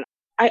has gone.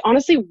 I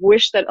honestly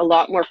wish that a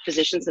lot more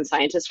physicians and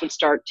scientists would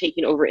start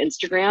taking over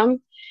Instagram,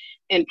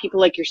 and people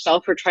like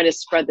yourself are trying to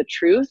spread the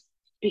truth,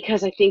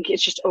 because I think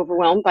it's just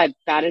overwhelmed by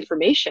bad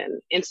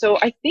information. And so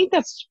I think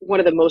that's one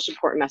of the most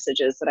important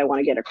messages that I want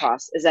to get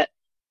across, is that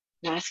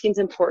masking is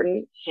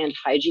important, hand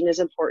hygiene is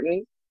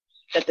important,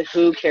 that the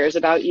WHO cares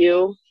about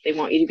you. They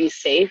want you to be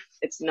safe.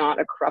 It's not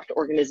a corrupt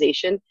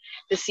organization.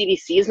 The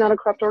CDC is not a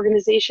corrupt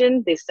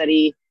organization. They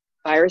study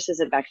viruses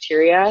and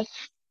bacteria.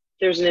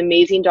 There's an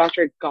amazing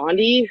Dr.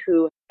 Gandhi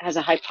who has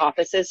a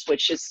hypothesis,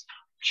 which is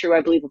true,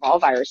 I believe, of all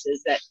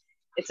viruses, that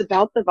it's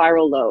about the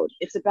viral load.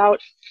 It's about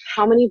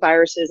how many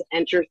viruses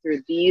enter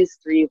through these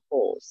 3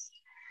 holes.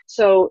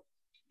 So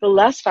the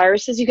less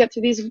viruses you get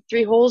through these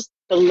 3 holes,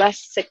 the less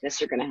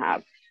sickness you're going to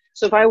have.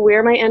 So if I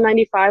wear my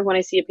N95 when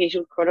I see a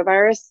patient with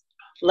coronavirus,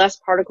 less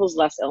particles,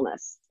 less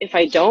illness. If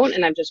I don't,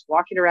 and I'm just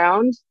walking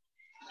around,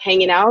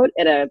 hanging out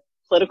at a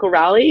political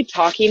rally,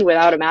 talking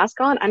without a mask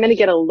on, I'm going to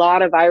get a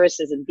lot of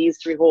viruses in these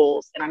 3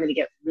 holes, and I'm going to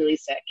get really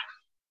sick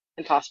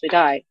and possibly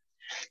die.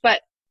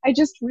 But I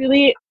just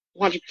really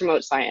want to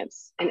promote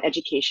science and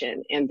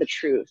education and the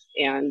truth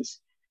and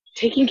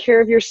taking care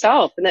of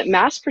yourself, and that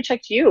masks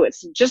protect you.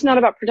 It's just not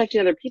about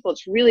protecting other people.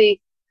 It's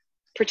really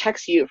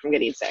protects you from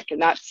getting sick.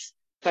 And that's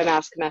my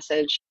mask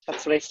message.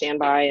 That's what I stand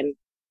by. And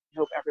I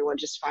hope everyone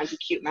just finds a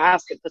cute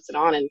mask and puts it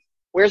on and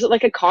wears it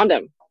like a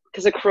condom,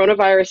 because the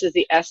coronavirus is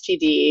the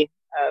STD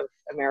of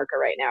America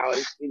right now.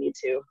 And we need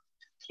to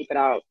keep it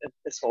out of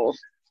this hole.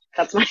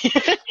 That's my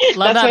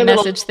love that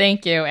message.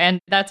 Thank you.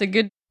 And that's a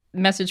good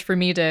message for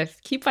me to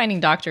keep finding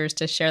doctors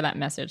to share that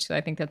message. So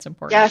I think that's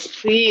important. Yes,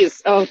 please.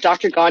 Oh,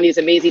 Dr. Gandhi is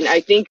amazing. I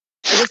think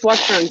I just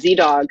watched her on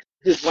Z-Dog,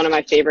 who's one of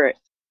my favorite.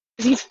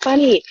 He's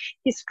funny.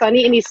 He's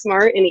funny and he's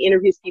smart and he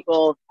interviews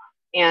people,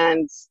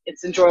 and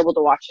it's enjoyable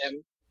to watch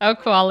him. Oh,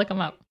 cool. I'll look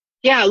him up.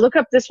 Yeah, look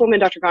up this woman,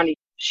 Dr. Gandhi.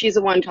 She's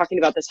the one talking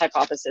about this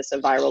hypothesis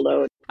of viral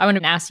load. I want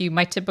to ask you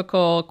my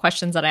typical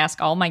questions that I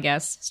ask all my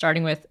guests,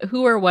 starting with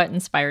who or what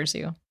inspires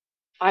you?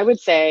 I would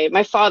say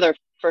my father,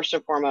 first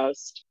and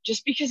foremost,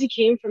 just because he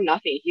came from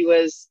nothing. He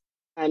was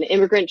an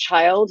immigrant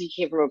child. He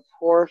came from a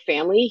poor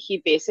family.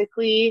 He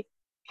basically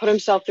put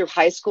himself through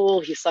high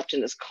school. He slept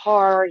in his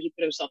car. He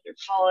put himself through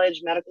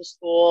college, medical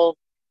school.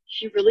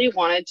 He really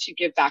wanted to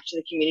give back to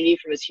the community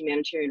from his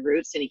humanitarian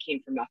roots, and he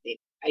came from nothing.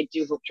 I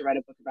do hope to write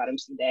a book about him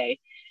someday.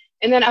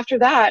 And then after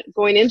that,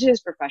 going into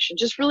his profession,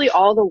 just really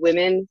all the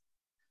women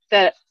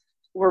that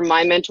were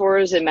my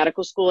mentors in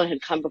medical school and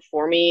had come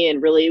before me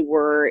and really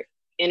were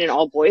in an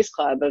all boys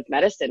club of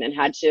medicine and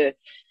had to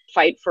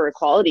fight for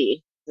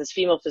equality as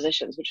female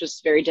physicians, which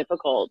was very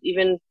difficult.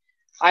 Even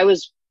I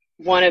was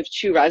one of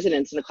two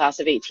residents in the class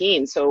of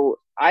 18. So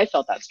I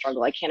felt that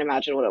struggle. I can't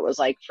imagine what it was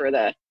like for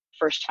the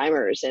first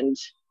timers and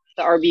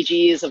the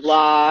RBGs of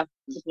law,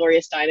 the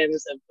Gloria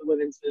Steinems of the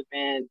women's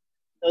movement.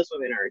 Those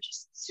women are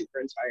just super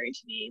inspiring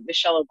to me.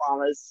 Michelle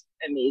Obama's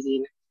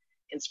amazing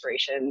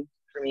inspiration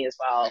for me as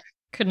well.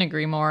 Couldn't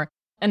agree more.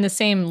 And the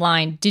same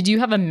line, did you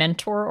have a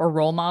mentor or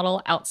role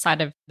model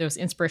outside of those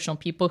inspirational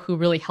people who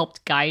really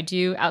helped guide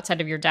you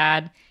outside of your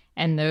dad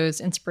and those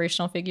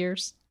inspirational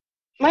figures?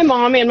 My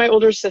mom and my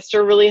older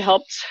sister really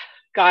helped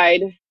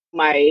guide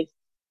my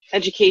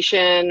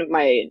education,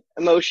 my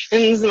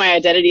emotions, my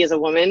identity as a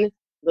woman.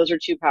 Those are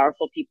two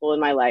powerful people in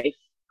my life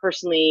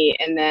personally.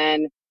 And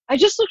then I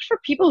just looked for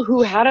people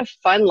who had a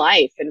fun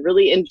life and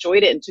really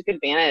enjoyed it and took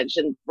advantage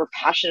and were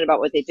passionate about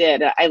what they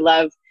did. I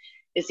love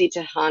Izzy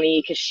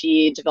Tahani because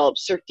she developed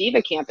Surf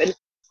Diva Camp. And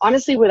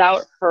honestly,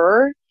 without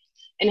her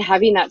and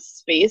having that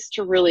space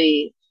to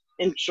really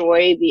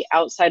enjoy the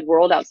outside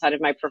world outside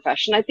of my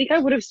profession, I think I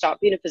would have stopped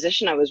being a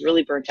physician. I was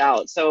really burnt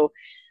out. So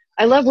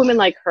I love women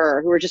like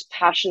her who are just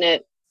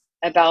passionate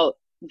about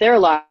their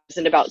lives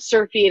and about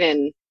surfing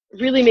and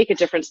really make a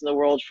difference in the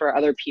world for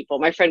other people.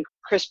 My friend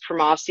Chris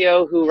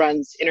Primasio, who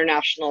runs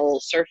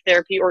International Surf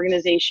Therapy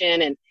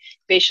Organization and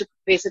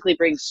basically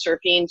brings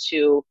surfing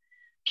to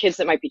kids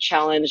that might be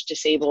challenged,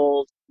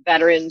 disabled,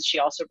 veterans. She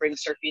also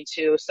brings surfing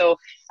to. So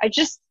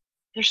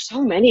there's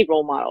so many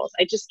role models.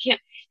 I just can't.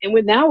 And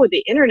with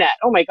the internet,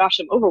 oh my gosh,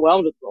 I'm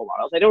overwhelmed with role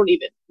models. I don't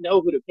even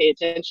know who to pay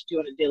attention to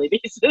on a daily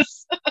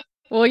basis.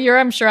 Well, you're,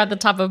 I'm sure, at the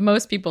top of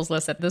most people's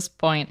list at this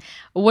point.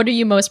 What are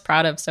you most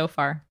proud of so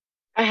far?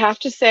 I have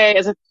to say,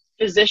 as a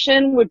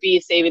physician, would be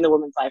saving the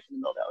woman's life in the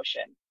middle of the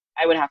ocean.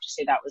 I would have to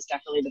say that was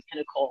definitely the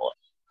pinnacle.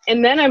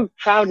 And then I'm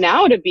proud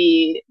now to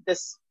be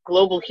this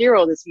global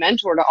hero, this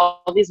mentor to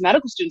all these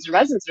medical students and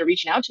residents that are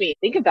reaching out to me.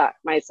 Think about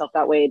myself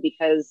that way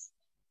because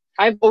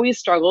I've always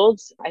struggled.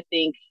 I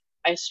think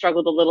I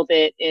struggled a little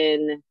bit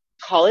in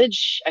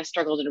college. I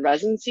struggled in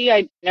residency.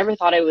 I never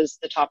thought I was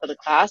the top of the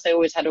class. I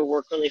always had to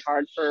work really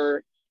hard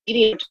for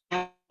eating.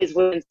 These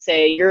women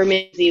say, "You're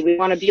amazing. We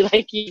want to be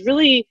like you."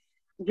 Really,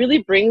 really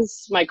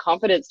brings my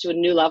confidence to a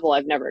new level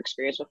I've never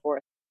experienced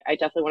before. I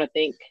definitely want to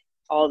thank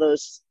all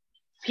those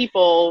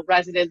people,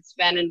 residents,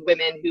 men and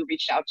women who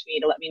reached out to me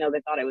to let me know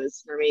they thought I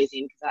was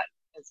amazing because that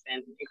has been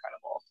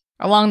incredible.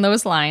 Along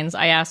those lines,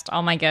 I asked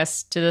all my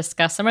guests to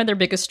discuss some of their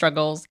biggest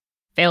struggles,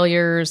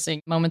 failures,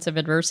 and moments of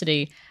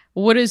adversity.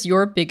 What is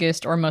your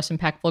biggest or most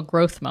impactful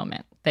growth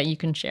moment that you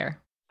can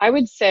share? I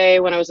would say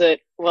when I was at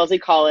Wellesley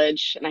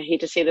College, and I hate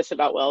to say this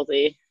about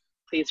Wellesley,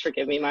 please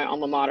forgive me, my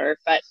alma mater,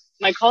 but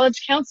my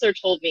college counselor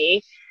told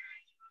me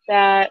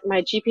that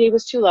my GPA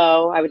was too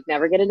low. I would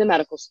never get into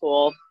medical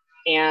school.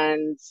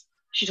 And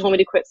she told me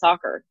to quit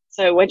soccer.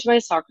 So I went to my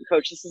soccer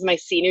coach. This is my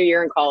senior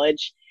year in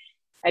college.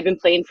 I'd been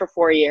playing for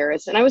 4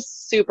 years and I was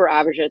super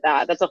average at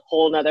that. That's a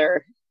whole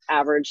nother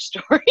average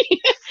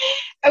story.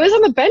 I was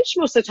on the bench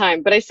most of the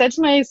time, but I said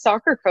to my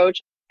soccer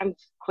coach, I'm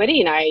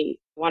quitting. I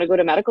want to go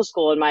to medical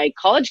school. And my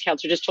college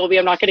counselor just told me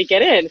I'm not going to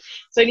get in.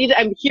 So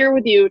I'm here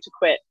with you to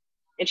quit.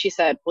 And she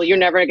said, well, you're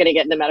never going to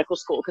get into medical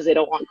school because they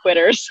don't want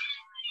quitters.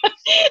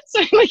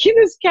 So I'm like in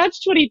this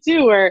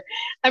catch-22 where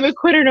I'm a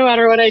quitter no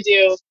matter what I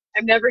do.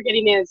 I'm never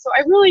getting in. So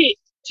I really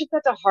took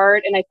that to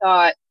heart. And I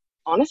thought,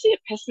 honestly, it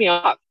pissed me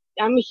off.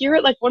 I'm here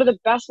at like one of the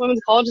best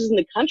women's colleges in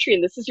the country.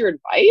 And this is your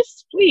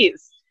advice?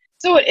 Please.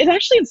 So it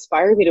actually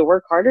inspired me to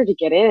work harder to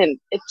get in.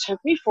 It took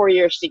me 4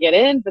 years to get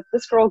in, but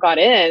this girl got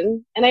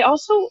in. And I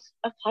also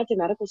applied to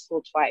medical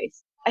school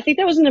twice. I think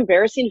that was an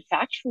embarrassing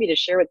fact for me to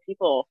share with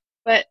people.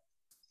 But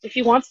if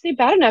you want something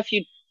bad enough,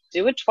 you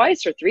do it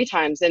twice or 3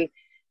 times. And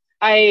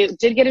I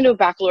did get into a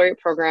baccalaureate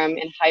program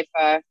in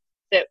Haifa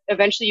that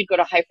eventually you'd go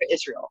to Haifa,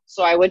 Israel.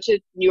 So I went to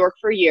New York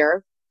for a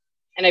year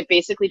and I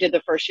basically did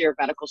the first year of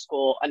medical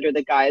school under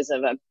the guise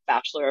of a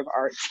Bachelor of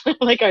Arts.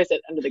 Like I said,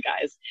 under the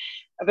guise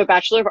of a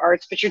Bachelor of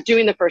Arts, but you're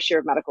doing the first year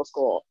of medical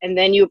school and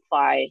then you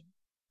apply.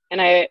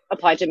 And I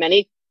applied to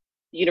many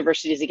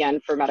universities again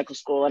for medical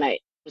school and I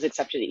was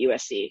accepted at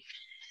USC.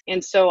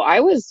 And so I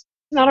was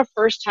not a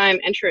first time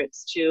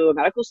entrance to a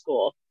medical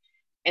school.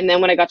 And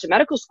then when I got to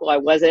medical school, I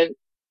wasn't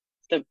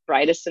the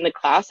brightest in the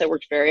class. I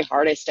worked very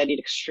hard. I studied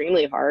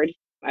extremely hard.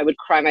 I would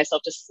cry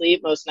myself to sleep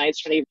most nights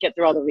trying to get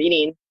through all the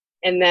reading.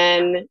 And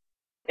then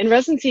in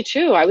residency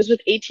too, I was with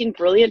 18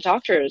 brilliant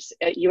doctors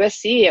at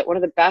USC at one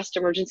of the best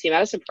emergency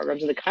medicine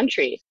programs in the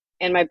country.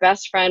 And my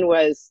best friend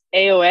was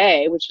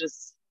AOA, which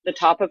was the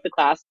top of the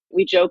class.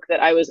 We joke that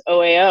I was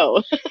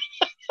OAO,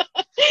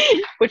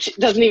 which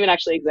doesn't even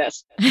actually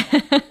exist.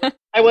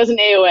 I wasn't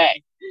AOA.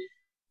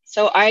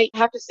 So I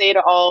have to say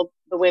to all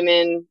the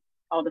women,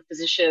 all the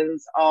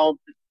physicians, all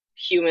the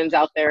humans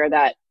out there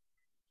that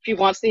if you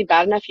want something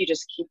bad enough, you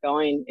just keep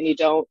going and you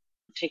don't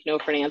take no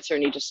for an answer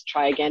and you just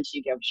try again till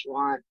you get what you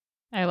want.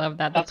 I love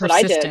that. That's The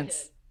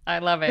persistence. I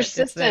love it.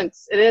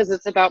 Persistence. It is.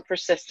 It's about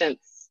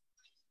persistence.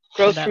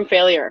 Growth from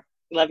failure.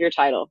 Love your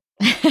title.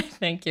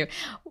 Thank you.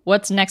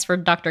 What's next for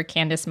Dr.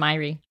 Candice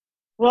Myre?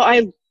 Well,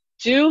 I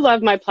do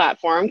love my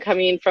platform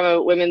coming from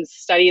a women's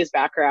studies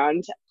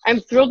background. I'm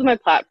thrilled with my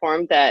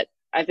platform that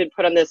I've been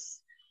put on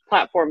this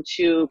platform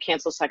to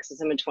cancel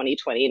sexism in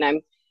 2020. And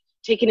I'm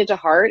taking it to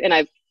heart. And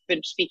I've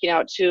been speaking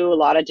out to a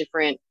lot of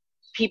different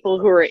people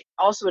who are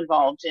also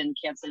involved in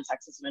canceling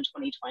sexism in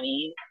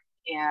 2020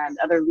 and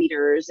other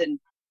leaders and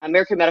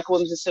American Medical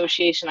Women's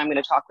Association. I'm going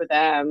to talk with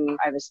them.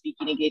 I have a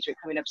speaking engagement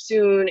coming up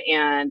soon,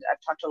 and I've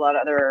talked to a lot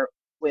of other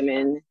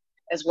women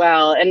as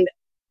well. And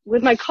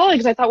with my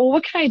colleagues, I thought, well,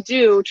 what can I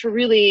do to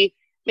really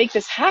make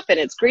this happen?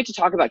 It's great to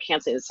talk about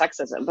canceling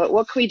sexism, but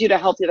what can we do to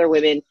help the other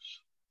women,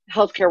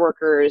 healthcare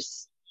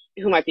workers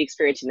who might be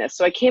experiencing this?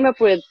 So I came up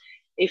with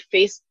a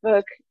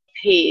Facebook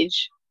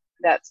page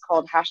that's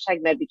called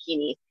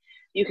 #MedBikini.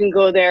 You can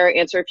go there,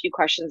 answer a few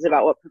questions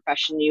about what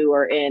profession you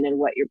are in and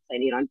what you're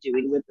planning on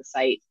doing with the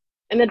site.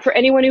 And then for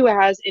anyone who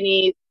has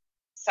any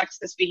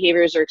sexist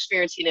behaviors or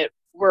experiencing it at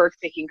work,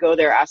 they can go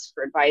there, ask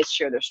for advice,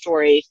 share their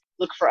story,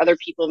 look for other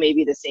people,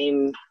 maybe the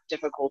same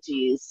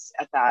difficulties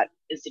at that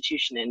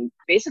institution, and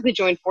basically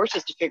join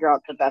forces to figure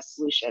out the best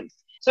solution.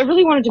 So I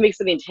really wanted to make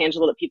something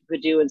tangible that people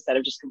could do instead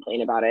of just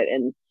complain about it.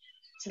 And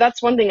so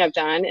that's one thing I've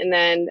done. And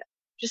then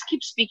just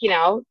keep speaking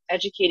out,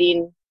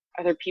 educating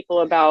other people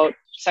about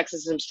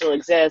sexism still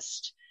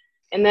exists,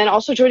 and then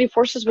also joining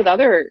forces with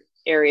other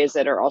areas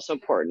that are also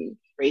important.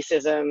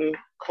 Racism,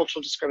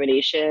 cultural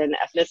discrimination,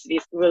 ethnicity,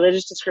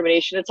 religious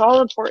discrimination. It's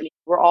all important.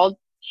 We're all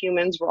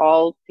humans. We're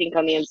all pink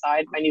on the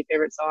inside, my new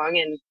favorite song,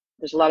 and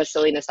there's a lot of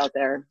silliness out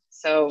there.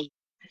 So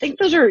I think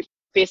those are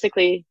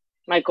basically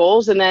my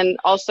goals. And then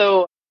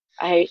also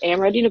I am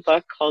writing a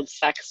book called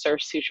Sex,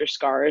 Surf, Suture,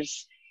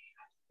 Scars.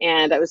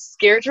 And I was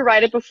scared to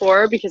write it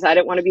before because I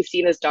didn't want to be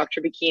seen as Dr.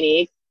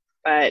 Bikini,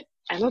 but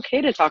I'm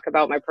okay to talk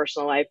about my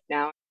personal life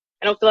now.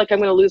 I don't feel like I'm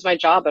going to lose my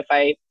job if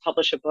I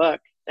publish a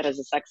book that has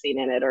a sex scene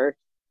in it or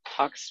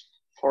talks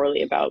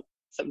poorly about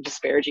some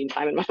disparaging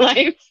time in my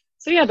life.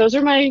 So yeah, those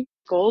are my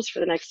goals for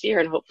the next year,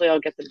 and hopefully I'll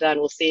get them done.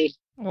 We'll see.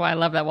 Oh, I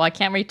love that. Well, I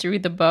can't wait to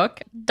read the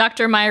book.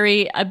 Dr.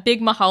 Myre, a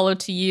big mahalo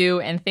to you,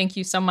 and thank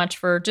you so much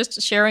for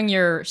just sharing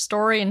your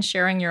story and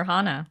sharing your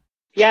hana.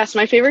 Yes,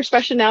 my favorite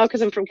expression now,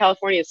 because I'm from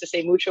California, is to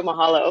say mucho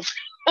mahalo.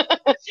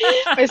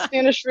 My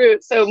Spanish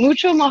root. So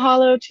mucho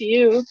mahalo to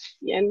you,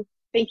 YInh.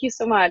 Thank you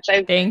so much.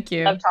 Thank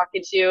you. Love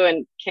talking to you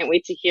and can't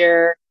wait to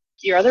hear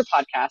your other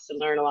podcasts and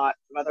learn a lot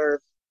from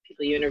other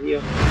people you interview.